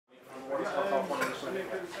Well,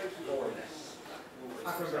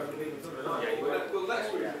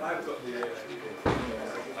 next week I've got the.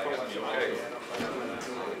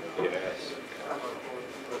 Yes.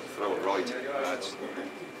 Throw it right. That's.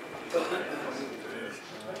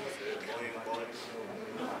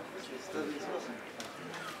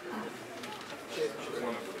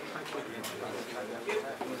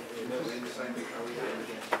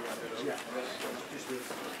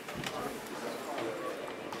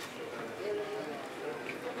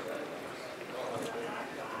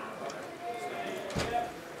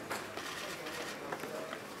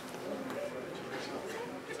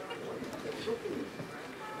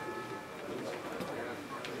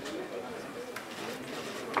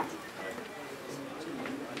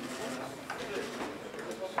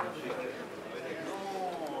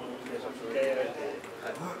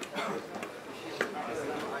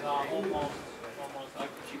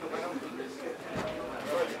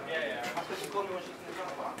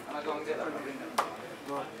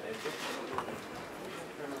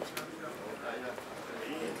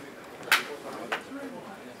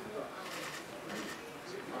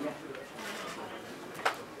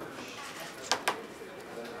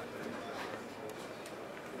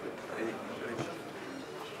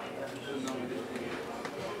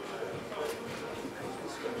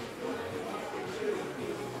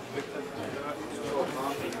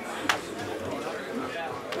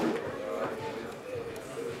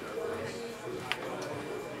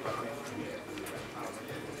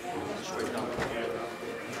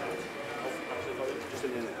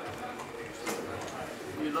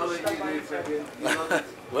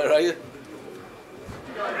 Where are you?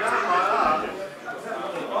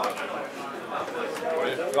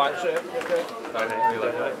 Right, sir. Okay. How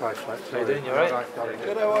you doing? You alright?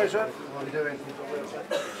 Good, how are you, sir? What are you doing?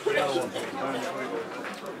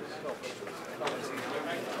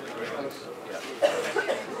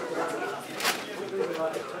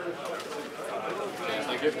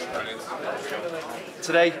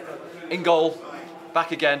 Today, in goal,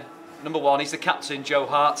 back again, number 1, he's the captain, Joe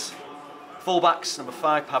Hart. Fullbacks, number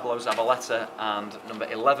 5, Pablo Zabaleta, and number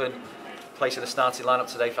 11, placing the starting lineup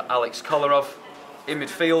today for Alex Kolarov. In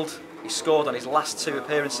midfield, he scored on his last 2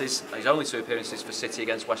 appearances, his only 2 appearances for City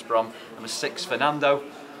against West Brom. Number 6, Fernando.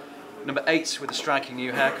 Number 8, with the striking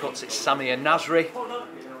new haircuts, it's Samir Nasri.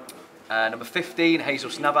 Number 15,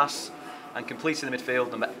 Jesus Navas. And completing the midfield,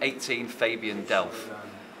 number 18, Fabian Delph.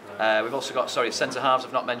 We've also got, centre halves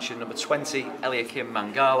I've not mentioned, number 20, Eliakim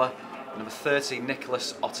Mangala. Number 30,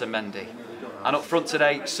 Nicholas Otamendi. And up front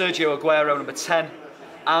today, Sergio Aguero, number 10,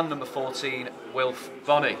 and number 14, Wilf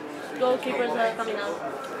Bonney. Goalkeepers are coming out.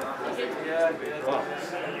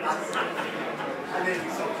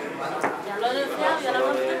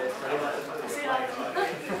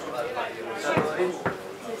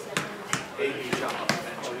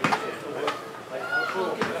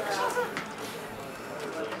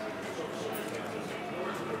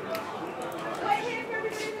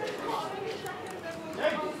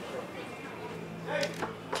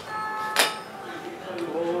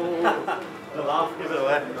 The laugh, give it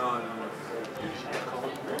away. No.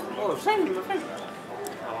 Oh, same, my friend.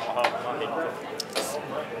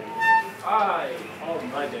 Aye. Oh,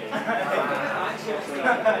 my day.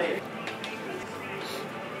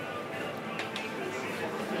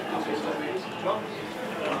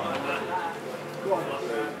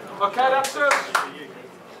 Okay, that's it.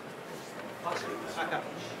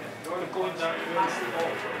 Going down.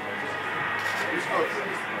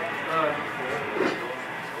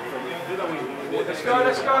 Let's go,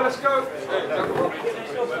 let's go, let's go.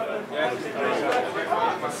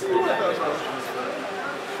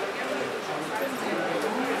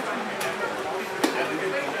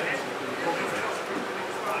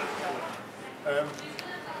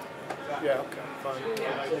 Yeah, okay, fine.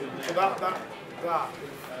 So that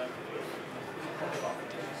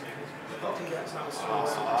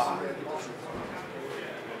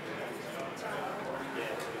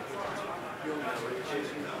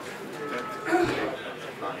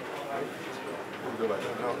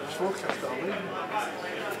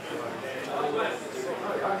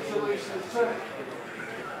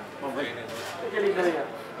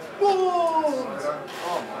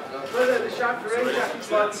The shot for rain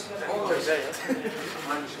jackets, lads. Always there.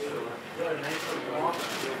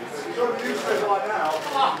 don't use it right now.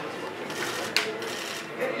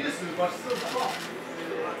 Get used to it, but still hot.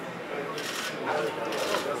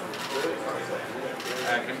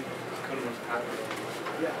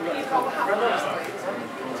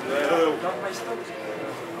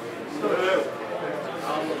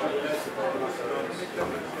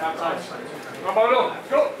 Come on,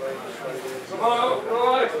 go! Come on, all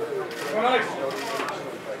right. All right.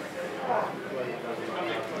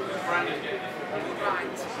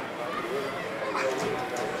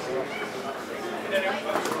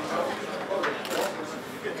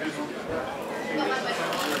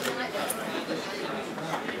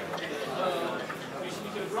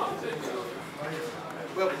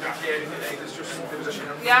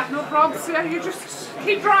 Yeah, no problems. Yeah, you just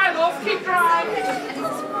keep dry, love. Keep dry.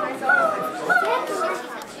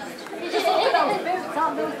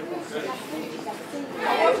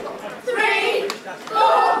 Three,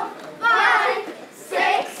 4, 5,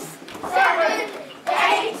 6, 7,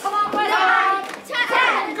 8, 9,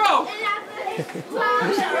 10. Go.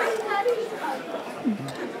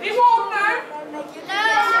 He won't now.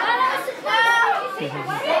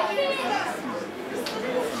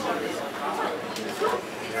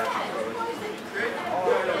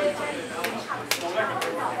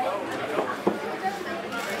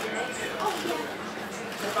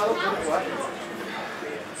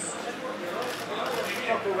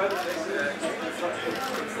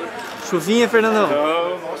 Chuvinha, Fernandão.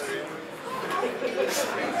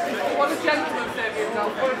 What a gentleman save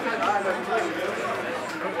yourself. What a gentleman.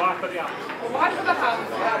 Why for the hand?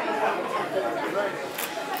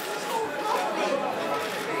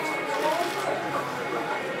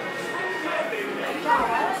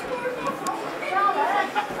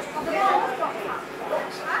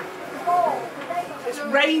 It's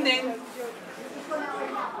raining.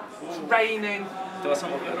 It's raining.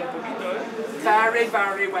 Very,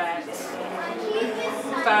 very wet.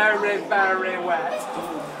 Very, very wet.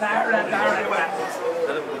 Very, very wet.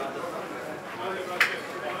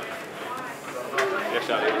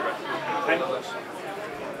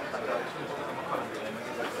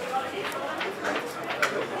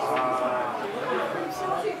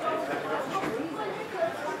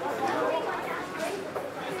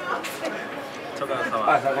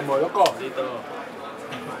 Pasa como loco.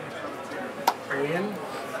 Muy bien.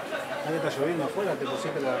 Ahí está lloviendo afuera, ¿te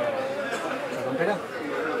pusiste la campera?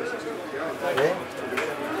 ¿Eh?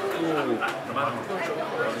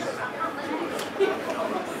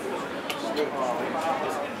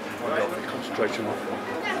 Concentration off.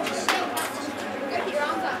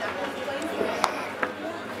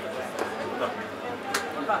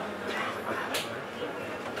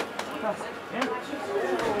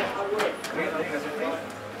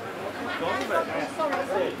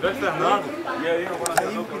 Dois Fernando. E aí, eu vou na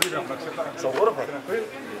sessão que são ouro, rapaz?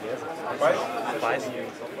 Rapaz.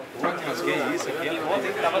 Mas que isso aqui?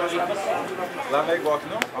 Ontem tava lá não é igual aqui,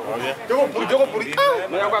 não? Jogou por isso.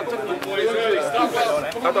 Não é agora.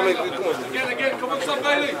 Ah, também. Again, come on, stop,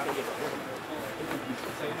 Bailey.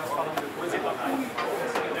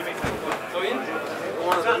 ¿Todo bien?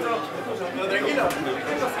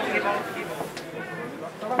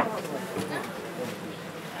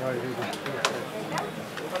 Tranquilo.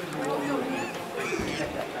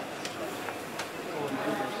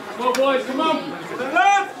 Come on, boys, come on! To the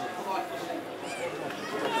left!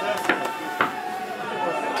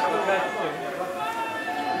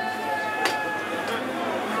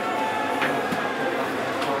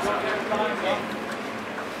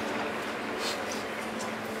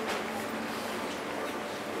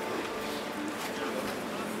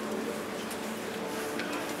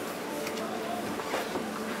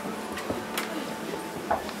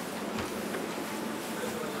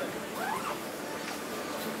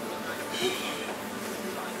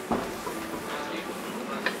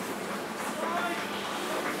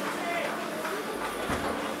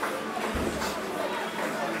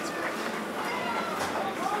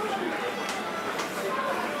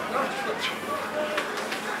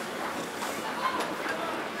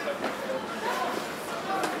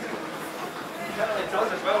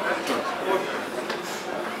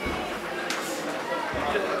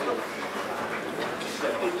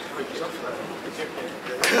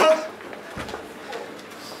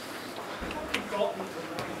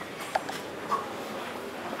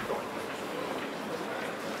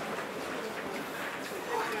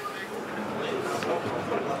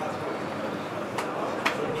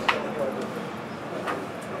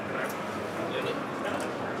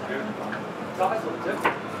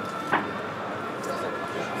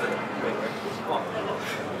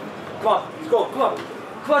 Come on, let's go, come on.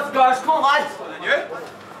 Come on, guys, come on, lads.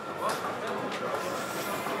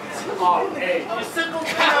 Oh, hey. You single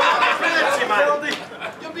penalty, man.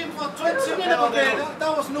 You've been for 20 penalty.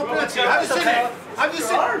 That was no penalty. Have you seen it? Have you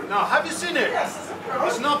seen it? No, have you seen it?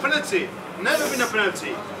 It's no penalty. Never been a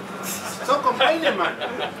penalty. Stop complaining, man.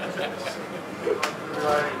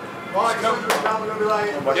 Right, come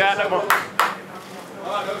on. Yeah, come on.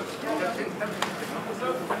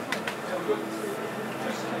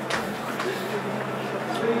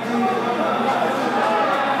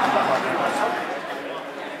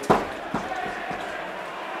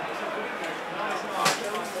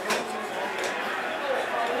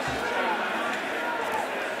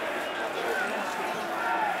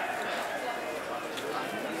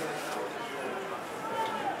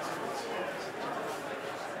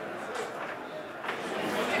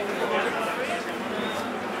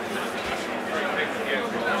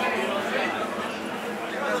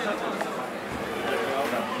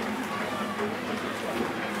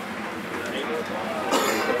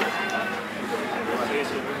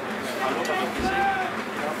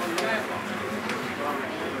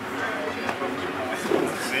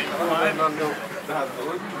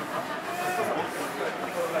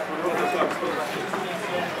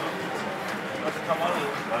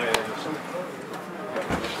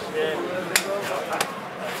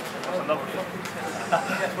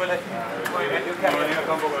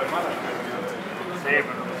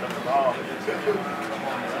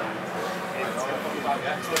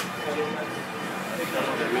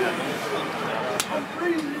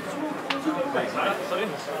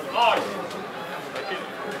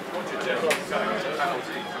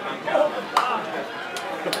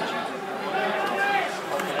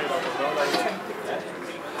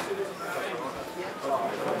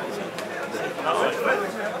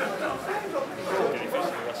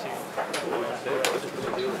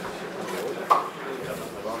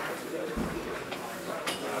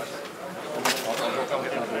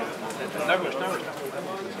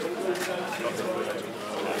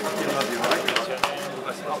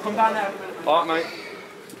 I'll come down now. All right, mate.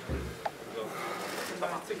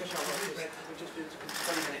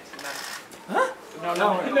 No,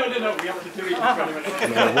 we have to do it in 20 minutes.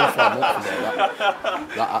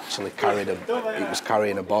 That actually it was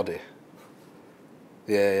carrying a body.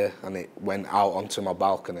 Yeah, and it went out onto my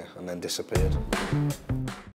balcony and then disappeared.